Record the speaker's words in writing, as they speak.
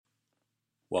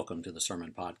Welcome to the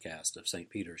Sermon Podcast of St.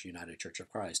 Peter's United Church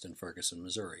of Christ in Ferguson,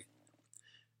 Missouri.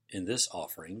 In this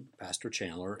offering, Pastor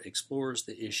Chandler explores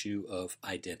the issue of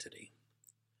identity.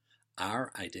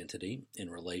 Our identity in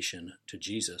relation to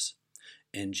Jesus,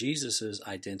 and Jesus'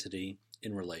 identity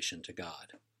in relation to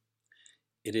God.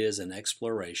 It is an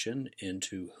exploration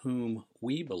into whom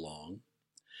we belong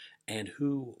and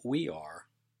who we are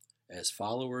as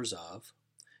followers of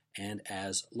and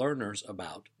as learners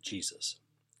about Jesus.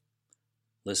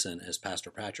 Listen as Pastor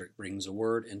Patrick brings a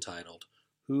word entitled,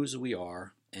 Whose We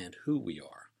Are and Who We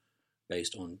Are,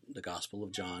 based on the Gospel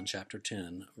of John, chapter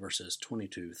 10, verses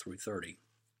 22 through 30.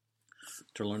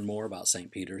 To learn more about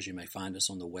St. Peter's, you may find us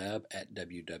on the web at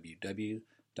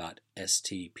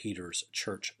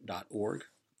www.stpeterschurch.org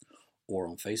or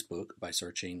on Facebook by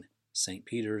searching St.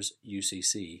 Peter's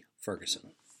UCC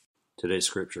Ferguson. Today's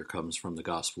scripture comes from the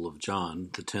Gospel of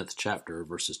John, the 10th chapter,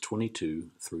 verses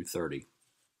 22 through 30.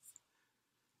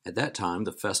 At that time,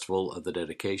 the festival of the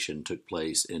dedication took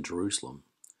place in Jerusalem.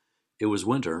 It was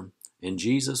winter, and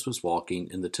Jesus was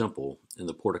walking in the temple in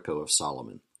the portico of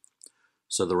Solomon.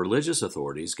 So the religious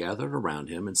authorities gathered around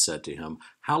him and said to him,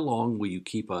 "How long will you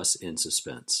keep us in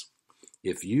suspense?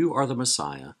 If you are the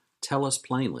Messiah, tell us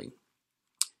plainly."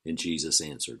 And Jesus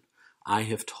answered, "I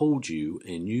have told you,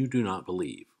 and you do not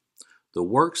believe. The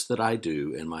works that I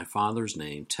do in my Father's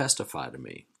name testify to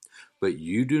me. But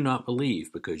you do not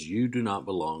believe because you do not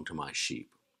belong to my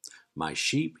sheep. My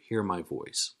sheep hear my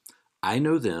voice. I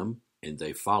know them, and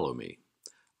they follow me.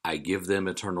 I give them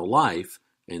eternal life,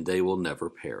 and they will never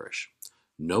perish.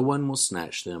 No one will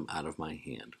snatch them out of my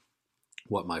hand.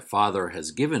 What my Father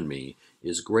has given me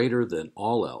is greater than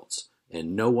all else,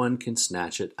 and no one can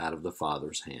snatch it out of the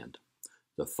Father's hand.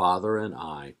 The Father and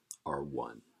I are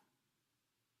one."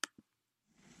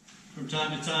 From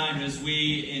time to time, as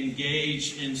we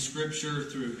engage in Scripture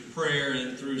through prayer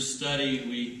and through study,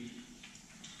 we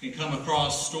can come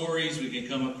across stories, we can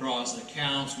come across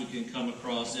accounts, we can come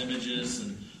across images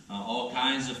and all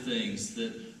kinds of things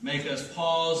that make us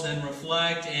pause and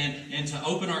reflect and to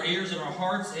open our ears and our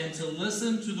hearts and to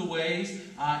listen to the ways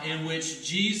in which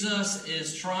Jesus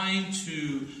is trying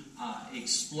to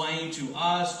explain to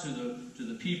us, to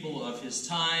the people of his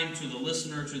time, to the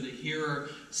listener, to the hearer,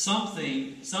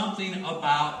 something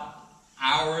about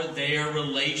their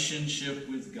relationship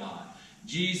with God.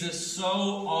 Jesus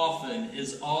so often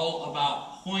is all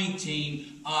about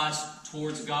pointing us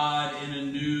towards God in a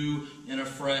new and a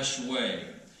fresh way.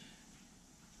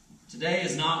 Today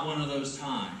is not one of those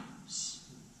times,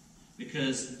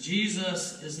 because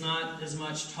Jesus is not as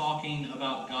much talking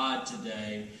about God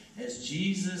today as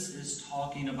Jesus is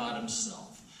talking about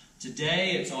himself.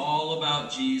 Today, it's all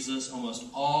about Jesus almost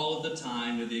all of the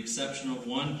time, with the exception of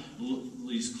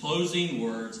these closing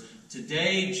words.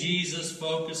 Today, Jesus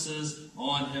focuses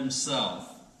on himself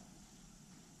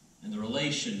and the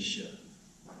relationship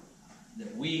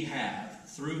that we have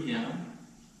through him,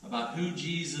 about who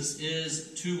Jesus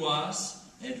is to us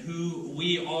and who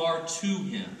we are to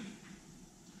him.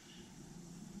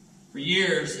 For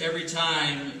years, every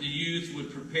time the youth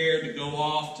would prepare to go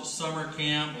off to summer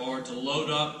camp or to load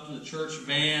up the church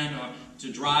van or to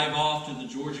drive off to the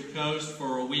Georgia coast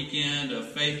for a weekend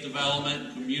of faith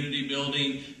development, community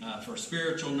building, for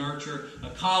spiritual nurture, a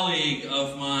colleague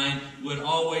of mine would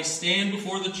always stand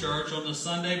before the church on the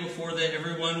Sunday before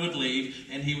everyone would leave,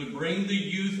 and he would bring the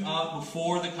youth up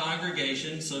before the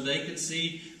congregation so they could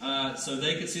see the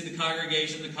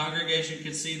congregation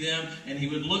could see them, and he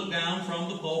would look down from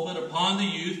the pulpit upon the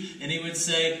youth, and he would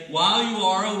say, "While you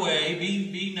are away,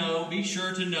 be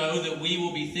sure to know that we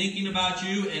will be thinking about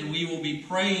you and we will be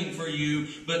praying for you,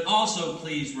 but also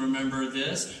please remember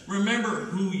this. Remember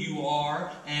who you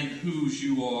are and whose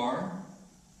you are."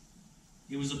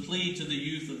 It was a plea to the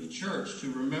youth of the church to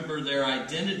remember their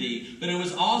identity, but it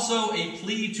was also a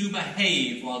plea to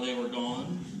behave while they were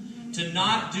gone, to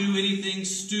not do anything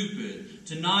stupid,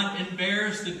 to not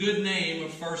embarrass the good name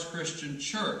of First Christian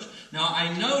Church. Now,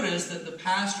 I noticed that the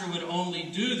pastor would only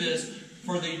do this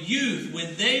for the youth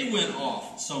when they went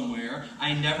off somewhere.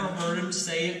 I never heard him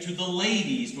say it to the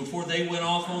ladies before they went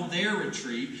off on their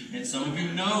retreat. And some of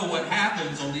you know what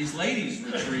happens on these ladies'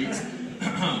 retreats.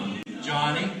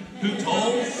 Johnny, who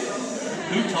told?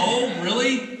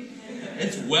 Really?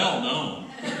 It's well known.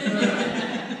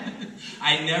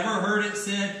 I never heard it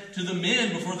said to the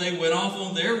men before they went off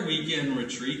on their weekend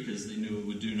retreat, because they knew it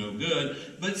would do no good.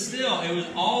 But still, it was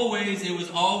always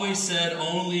said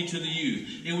only to the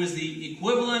youth. It was the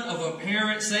equivalent of a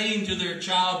parent saying to their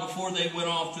child before they went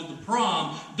off to the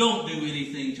prom, "Don't do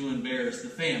anything to embarrass the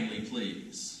family,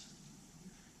 please."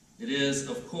 It is,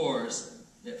 of course,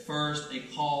 At first, a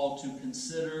call to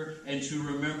consider and to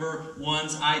remember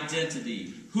one's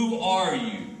identity. Who are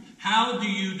you? How do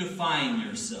you define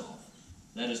yourself?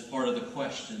 That is part of the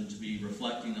question to be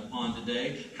reflecting upon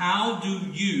today. How do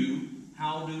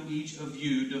each of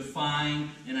you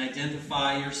define and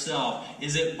identify yourself?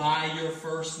 Is it by your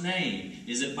first name?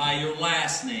 Is it by your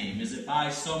last name? Is it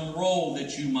by some role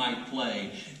that you might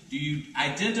play? Do you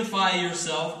identify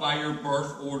yourself by your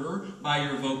birth order, by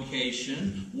your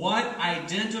vocation? What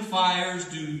identifiers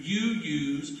do you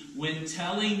use when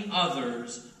telling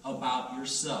others about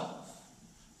yourself?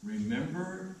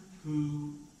 Remember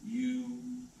who you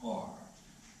are.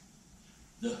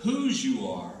 The whose you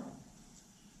are,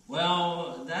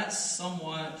 well, that's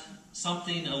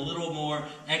something a little more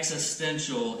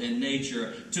existential in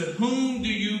nature. To whom do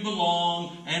you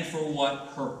belong and for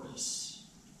what purpose?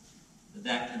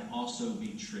 That can also be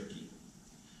tricky.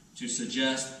 To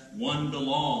suggest one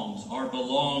belongs or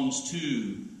belongs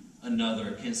to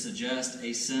another can suggest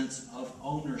a sense of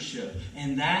ownership,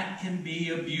 and that can be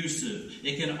abusive.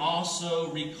 It can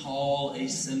also recall a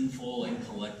sinful and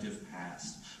collective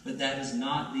past. But that is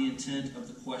not the intent of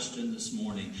the question this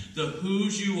morning. The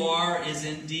whose you are is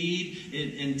indeed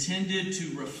intended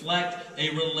to reflect a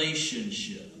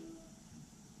relationship.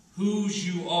 Whose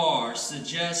you are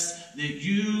suggests that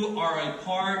you are a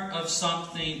part of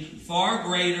something far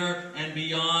greater and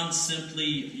beyond simply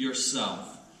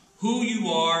yourself. Who you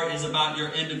are is about your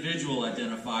individual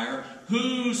identifier.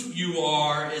 Whose you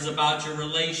are is about your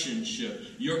relationship,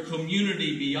 your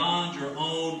community beyond your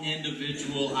own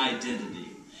individual identity.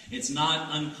 It's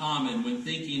not uncommon when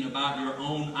thinking about your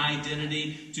own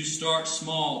identity to start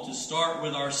small, to start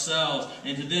with ourselves,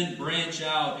 and to then branch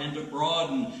out and to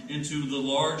broaden into the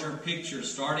larger picture,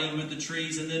 starting with the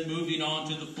trees and then moving on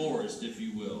to the forest, if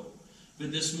you will.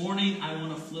 But this morning, I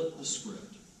want to flip the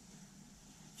script.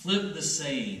 Flip the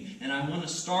saying, and I want to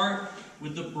start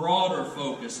with the broader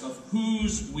focus of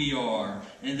whose we are,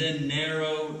 and then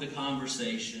narrow the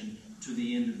conversation to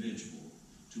the individual,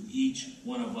 to each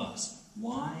one of us.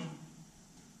 Why?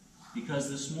 Because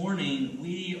this morning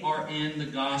we are in the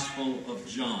Gospel of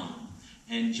John.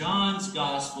 And John's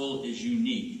Gospel is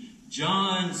unique.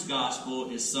 John's Gospel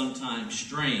is sometimes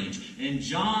strange. And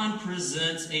John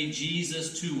presents a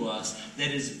Jesus to us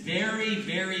that is very,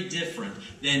 very different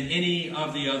than any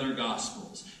of the other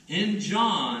Gospels. In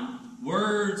John,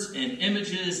 words and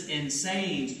images and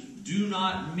sayings do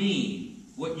not mean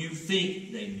what you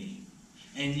think they mean.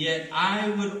 And yet I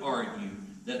would argue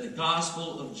that the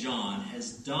Gospel of John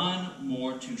has done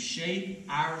more to shape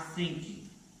our thinking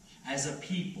as a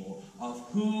people of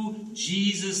who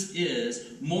Jesus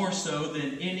is, more so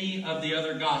than any of the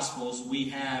other Gospels we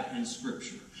have in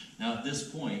Scripture. Now, at this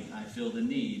point, I feel the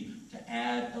need to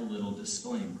add a little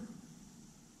disclaimer.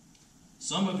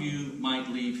 Some of you might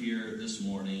leave here this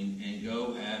morning and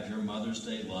go have your Mother's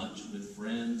Day lunch with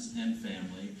friends and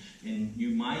family, and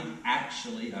you might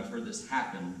actually, I've heard this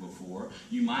happen before,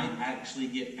 you might actually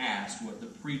get asked what the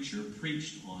preacher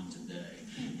preached on today.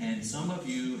 And some of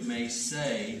you may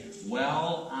say,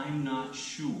 well, I'm not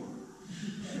sure.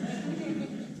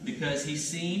 Because he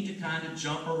seemed to kind of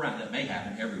jump around. That may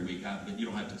happen every week, but you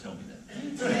don't have to tell me that.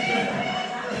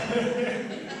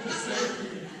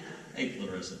 Hey,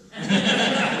 Clarissa.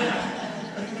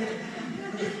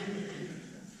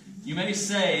 You may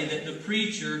say that the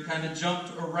preacher kind of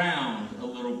jumped around a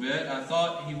little bit. I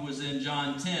thought he was in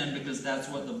John 10 because that's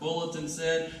what the bulletin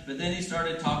said, but then he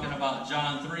started talking about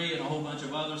John 3 and a whole bunch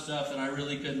of other stuff, and I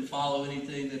really couldn't follow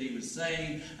anything that he was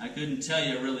saying. I couldn't tell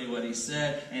you really what he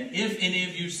said. And if any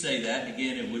of you say that,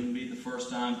 again, it wouldn't be the first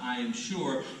time, I am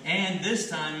sure. And this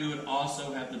time you would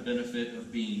also have the benefit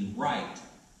of being right.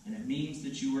 And it means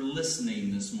that you were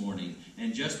listening this morning.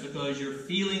 And just because you're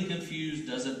feeling confused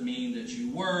doesn't mean that you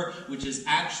were, which is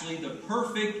actually the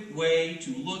perfect way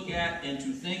to look at and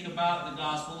to think about the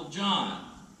Gospel of John.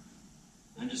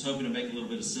 I'm just hoping to make a little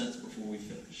bit of sense before we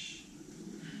finish.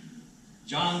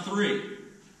 John 3.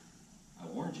 I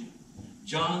warned you.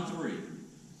 John 3.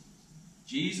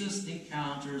 Jesus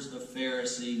encounters a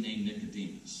Pharisee named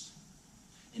Nicodemus.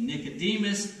 And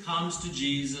Nicodemus comes to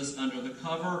Jesus under the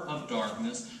cover of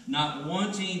darkness, not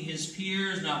wanting his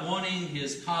peers, not wanting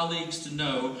his colleagues to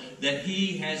know that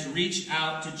he has reached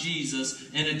out to Jesus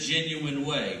in a genuine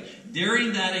way.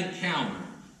 During that encounter,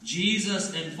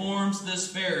 Jesus informs this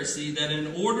Pharisee that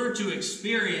in order to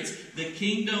experience the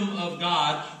kingdom of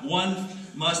God, one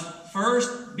must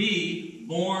first be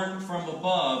born from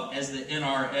above, as the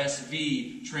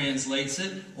NRSV translates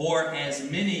it, or as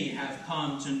many have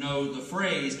come to know the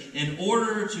phrase. In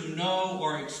order to know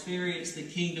or experience the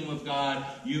kingdom of God,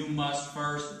 you must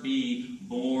first be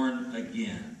born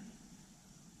again.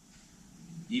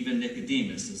 Even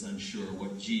Nicodemus is unsure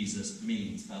what Jesus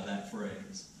means by that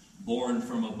phrase. Born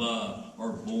from above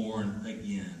or born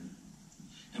again.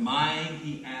 Am I,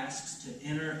 he asks, to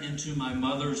enter into my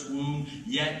mother's womb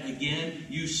yet again?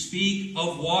 You speak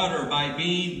of water by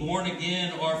being born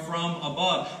again or from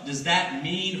above. Does that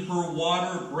mean her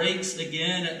water breaks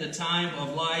again at the time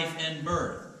of life and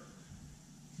birth?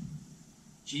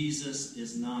 Jesus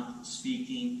is not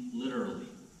speaking literally.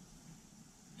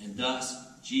 And thus,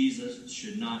 Jesus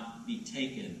should not be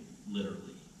taken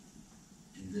literally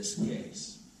in this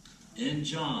case. In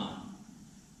John,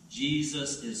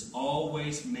 Jesus is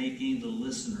always making the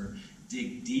listener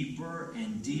dig deeper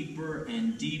and deeper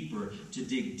and deeper, to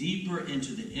dig deeper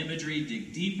into the imagery,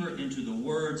 dig deeper into the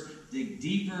words, dig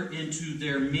deeper into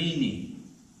their meaning.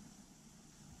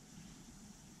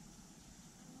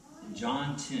 In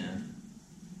John 10,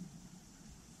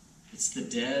 it's the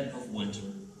dead of winter.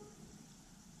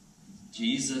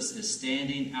 Jesus is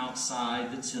standing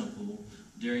outside the temple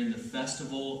during the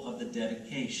festival of the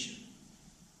dedication.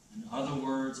 In other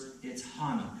words, it's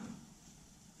Hanukkah.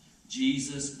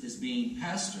 Jesus is being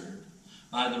pestered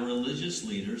by the religious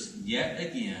leaders yet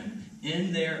again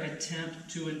in their attempt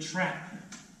to entrap him.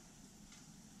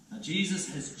 Now,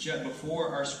 Jesus has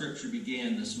before our scripture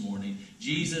began this morning,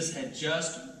 Jesus had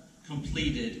just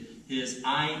completed his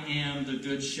I am the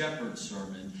Good Shepherd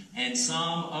sermon, and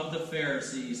some of the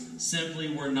Pharisees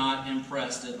simply were not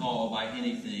impressed at all by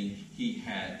anything he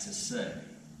had to say.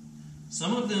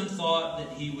 Some of them thought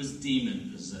that he was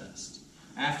demon-possessed.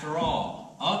 After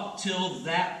all, up till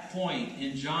that point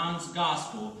in John's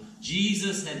Gospel,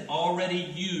 Jesus had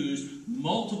already used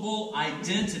multiple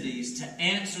identities to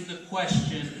answer the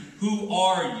question, who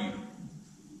are you?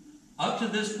 Up to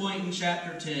this point in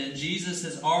chapter 10, Jesus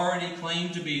has already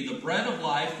claimed to be the bread of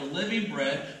life, the living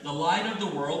bread, the light of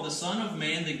the world, the Son of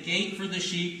Man, the gate for the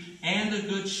sheep, and the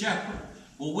good shepherd.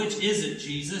 Well, which is it,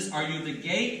 Jesus? Are you the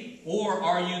gate or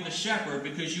are you the shepherd?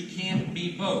 Because you can't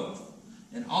be both.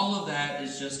 And all of that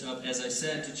is just up, as I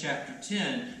said, to chapter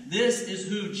 10. This is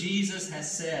who Jesus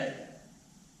has said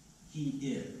he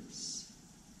is.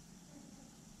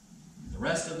 The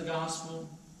rest of the gospel,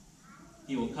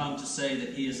 he will come to say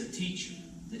that he is a teacher,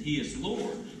 that he is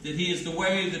Lord, that he is the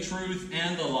way, the truth,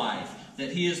 and the life,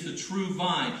 that he is the true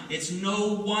vine. It's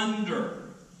no wonder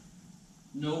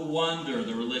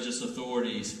the religious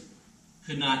authorities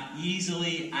could not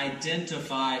easily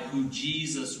identify who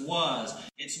Jesus was.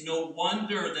 It's no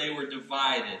wonder they were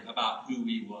divided about who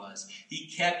he was. He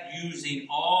kept using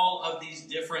all of these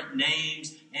different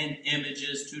names and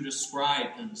images to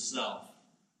describe himself.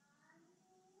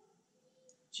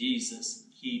 Jesus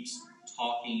keeps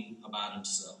talking about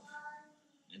himself.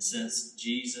 And since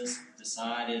Jesus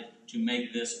decided to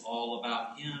make this all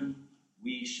about him,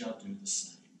 we shall do the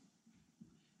same.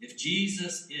 If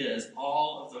Jesus is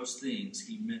all of those things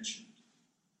he mentioned,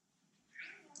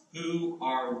 who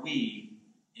are we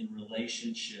in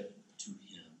relationship to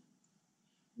him?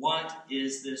 What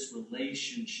is this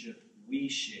relationship we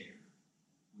share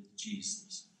with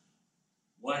Jesus?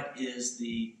 What is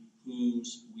the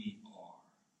whose we are?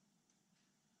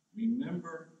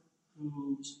 Remember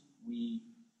whose we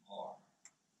are.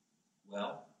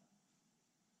 Well,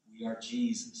 we are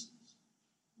Jesus's.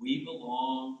 We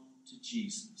belong to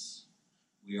Jesus.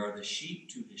 We are the sheep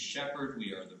to his shepherd.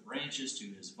 We are the branches to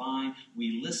his vine.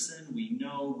 We listen, we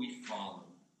know, we follow.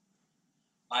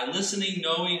 By listening,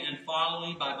 knowing, and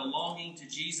following, by belonging to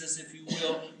Jesus, if you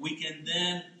will, we can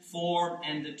then form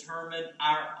and determine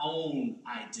our own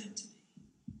identity.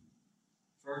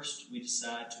 First, we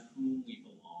decide to whom we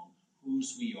belong,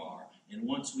 whose we are. And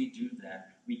once we do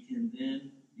that, we can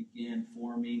then begin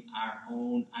forming our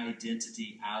own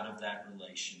identity out of that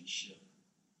relationship.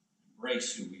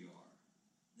 Embrace who we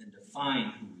are, then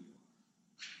define who we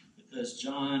are. Because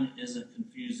John isn't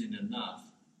confusing enough,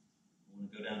 I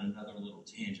want to go down another little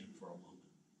tangent for a moment.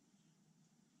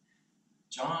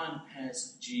 John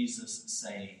has Jesus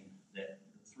saying that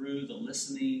through the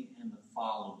listening and the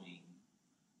following,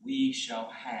 we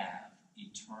shall have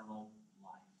eternal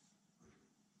life.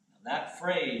 Now that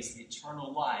phrase,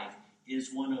 eternal life,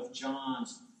 is one of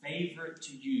John's favorite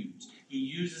to use. He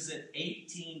uses it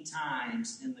 18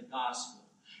 times in the gospel.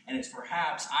 And it's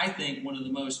perhaps, I think, one of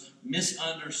the most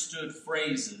misunderstood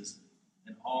phrases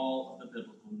in all of the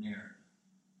biblical narrative.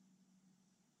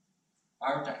 If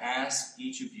I were to ask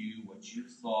each of you what you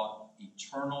thought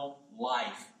eternal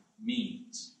life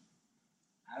means,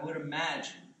 I would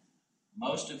imagine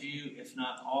most of you, if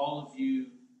not all of you,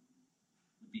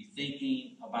 would be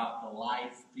thinking about the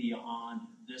life beyond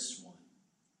this one.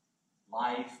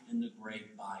 Life in the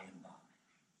great by and by.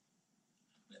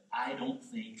 But I don't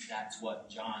think that's what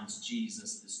John's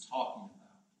Jesus is talking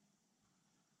about.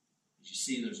 you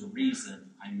see, there's a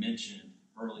reason I mentioned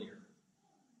earlier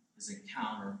his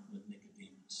encounter with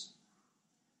Nicodemus.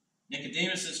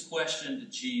 Nicodemus' question to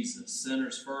Jesus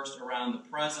centers first around the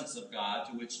presence of God,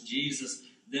 to which Jesus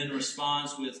then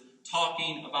responds with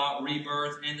talking about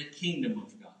rebirth and the kingdom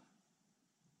of God.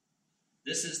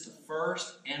 This is the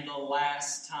first and the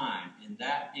last time in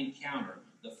that encounter,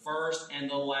 the first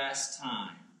and the last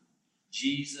time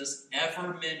Jesus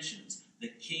ever mentions the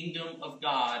kingdom of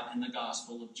God in the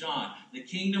Gospel of John. The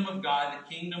kingdom of God,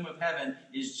 the kingdom of heaven,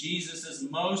 is Jesus'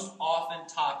 most often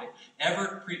topic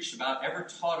ever preached about, ever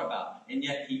taught about, and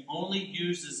yet he only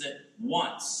uses it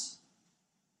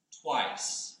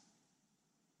twice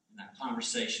in that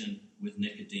conversation with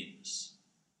Nicodemus.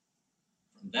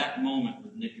 From that moment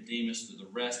with Nicodemus to the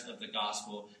rest of the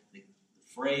gospel, the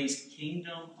phrase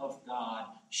kingdom of God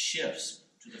shifts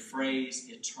to the phrase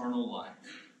eternal life,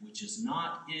 which is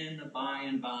not in the by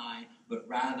and by, but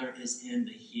rather is in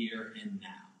the here and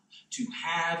now. To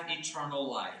have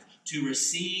eternal life, to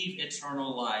receive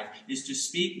eternal life, is to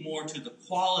speak more to the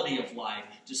quality of life,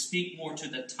 to speak more to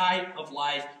the type of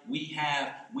life we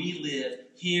live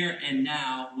here and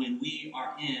now when we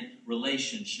are in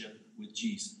relationship with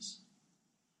Jesus.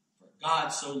 For God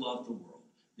so loved the world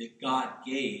that God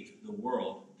gave the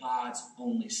world God's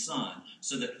only Son,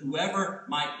 so that whoever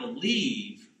might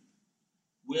believe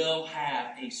will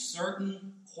have a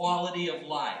certain quality of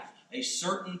life, a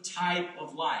certain type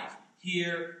of life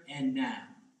here and now.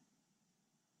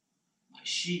 My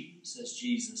sheep, says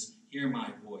Jesus, hear my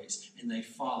voice, and they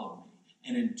follow me.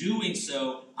 And in doing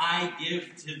so, I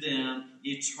give to them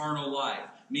eternal life.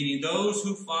 Meaning those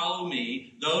who follow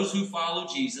me, those who follow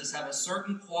Jesus, have a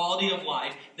certain quality of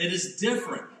life that is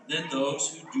different than those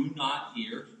who do not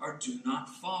hear or do not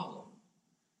follow.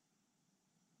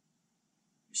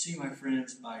 You see, my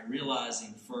friends, by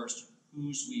realizing first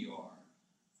whose we are,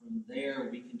 from there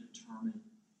we can determine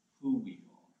who we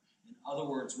are. In other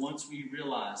words, once we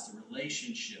realize the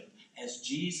relationship as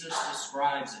Jesus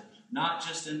describes it, not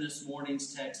just in this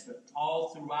morning's text, but all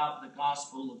throughout the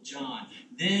Gospel of John,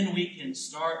 then we can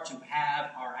start to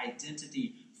have our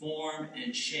identity formed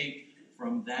and shaped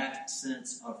from that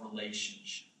sense of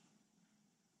relationship.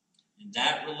 And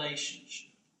that relationship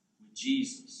with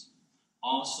Jesus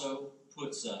also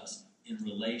puts us in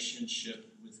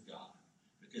relationship with God.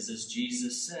 Because as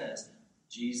Jesus says,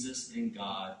 Jesus and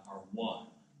God are one.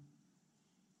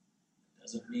 It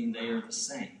doesn't mean they are the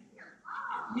same.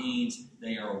 It means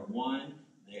they are one,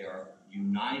 they are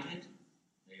united,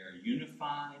 they are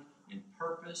unified in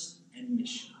purpose and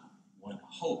mission, one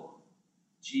hope.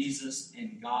 Jesus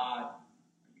and God are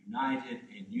united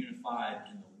and unified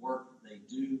in the work they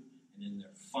do and in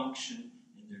their function,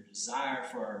 in their desire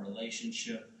for our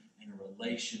relationship, and a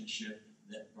relationship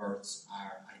that births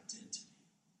our identity.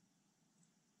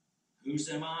 Whose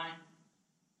am I?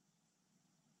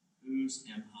 Whose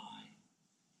am I?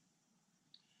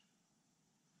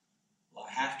 Well,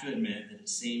 I have to admit that it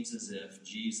seems as if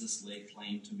Jesus laid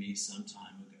claim to me some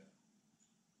time ago.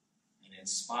 And in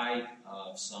spite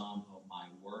of some of my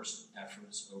worst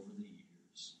efforts over the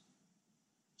years,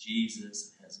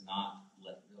 Jesus has not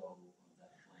let go of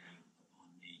that claim upon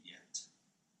me yet.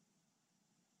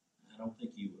 And I don't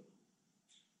think he will.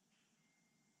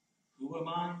 Who am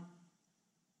I?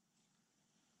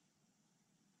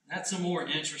 That's a more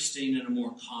interesting and a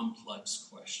more complex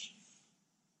question.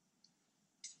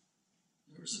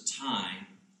 There was a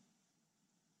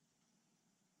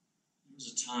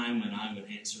time when I would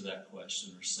answer that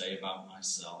question or say about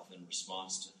myself in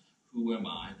response to who am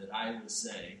I, that I would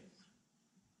say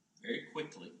very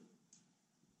quickly,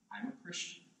 I'm a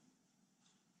Christian.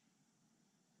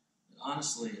 But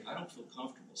honestly, I don't feel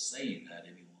comfortable saying that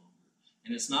any longer.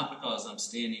 And it's not because I'm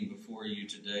standing before you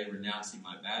today renouncing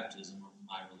my baptism or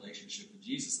my relationship with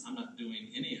Jesus. I'm not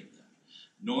doing any of that.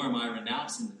 Nor am I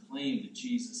renouncing the claim that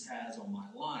Jesus has on my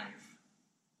life.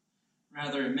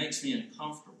 Rather, it makes me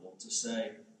uncomfortable to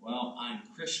say, well, I'm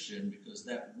Christian, because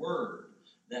that word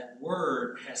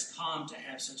has come to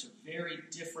have such a very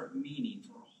different meaning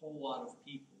for a whole lot of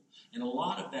people. And a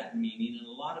lot of that meaning and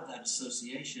a lot of that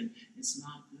association is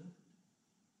not good.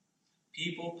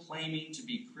 People claiming to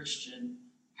be Christian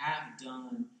have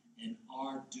done and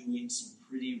are doing some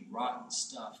pretty rotten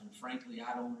stuff. And frankly,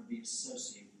 I don't want to be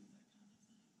associated with that kind of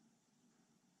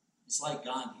thing. It's like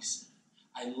Gandhi said,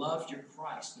 I love your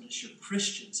Christ, but it's your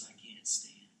Christians I can't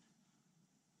stand.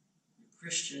 Your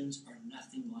Christians are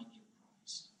nothing like your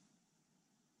Christ.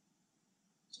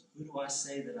 So who do I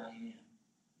say that I am?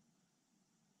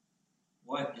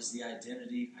 What is the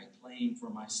identity I claim for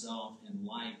myself in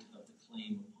light of the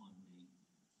claim upon me?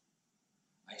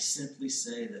 I simply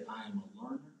say that I am a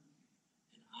learner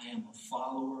and I am a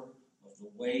follower of the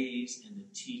ways and the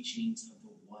teachings of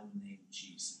the one named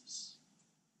Jesus.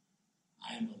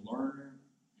 I am a learner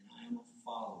and I am a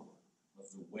follower of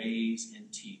the ways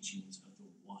and teachings of the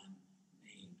one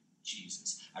named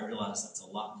Jesus. I realize that's a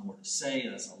lot more to say,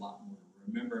 that's a lot more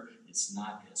to remember. It's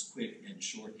not as quick and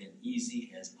short and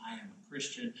easy as I am a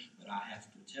Christian, but I have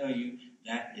to tell you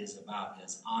that is about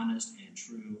as honest and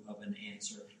true of an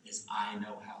answer as I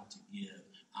know how to give.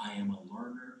 I am a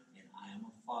learner and I am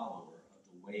a follower of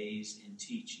the ways and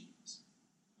teachings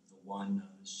of the one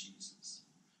known as Jesus.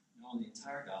 Now, the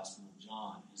entire Gospel of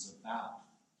John is about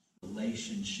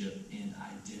relationship and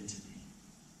identity.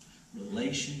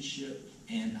 Relationship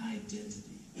and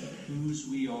identity. Whose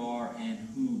we are and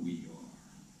who we are.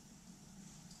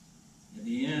 At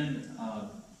the end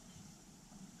of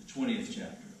the 20th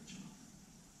chapter of John.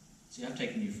 See, I've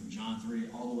taken you from John 3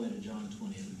 all the way to John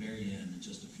 20 at the very end in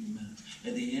just a few minutes.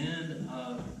 At the end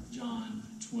of John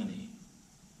 20,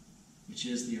 which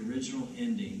is the original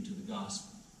ending to the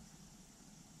gospel,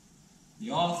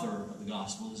 the author of the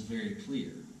gospel is very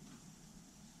clear.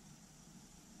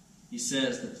 He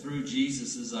says that through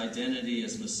Jesus' identity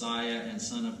as Messiah and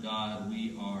Son of God,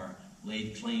 we are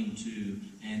laid claim to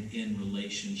and in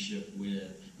relationship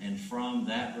with. And from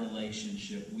that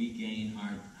relationship, we gain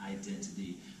our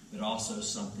identity, but also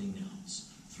something else.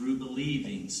 Through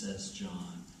believing, says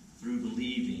John, through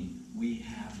believing, we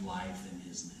have life in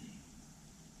his name.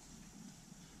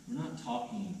 We're not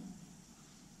talking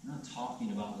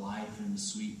about life in the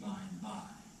sweet by and by.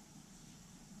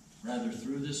 Rather,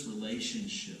 through this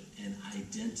relationship and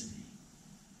identity,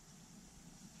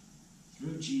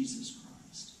 through Jesus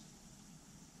Christ,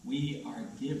 we are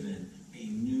given a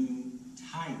new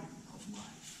type of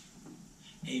life,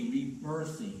 a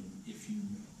rebirthing, if you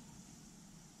will.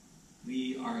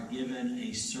 We are given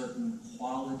a certain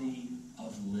quality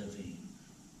of living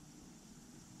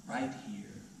right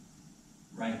here,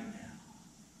 right now.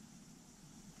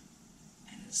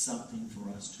 And it's something for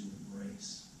us to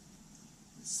embrace.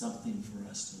 It's something for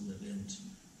us to live into.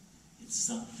 It's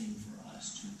something for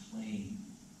us to claim,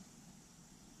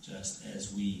 just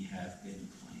as we have been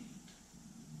claimed.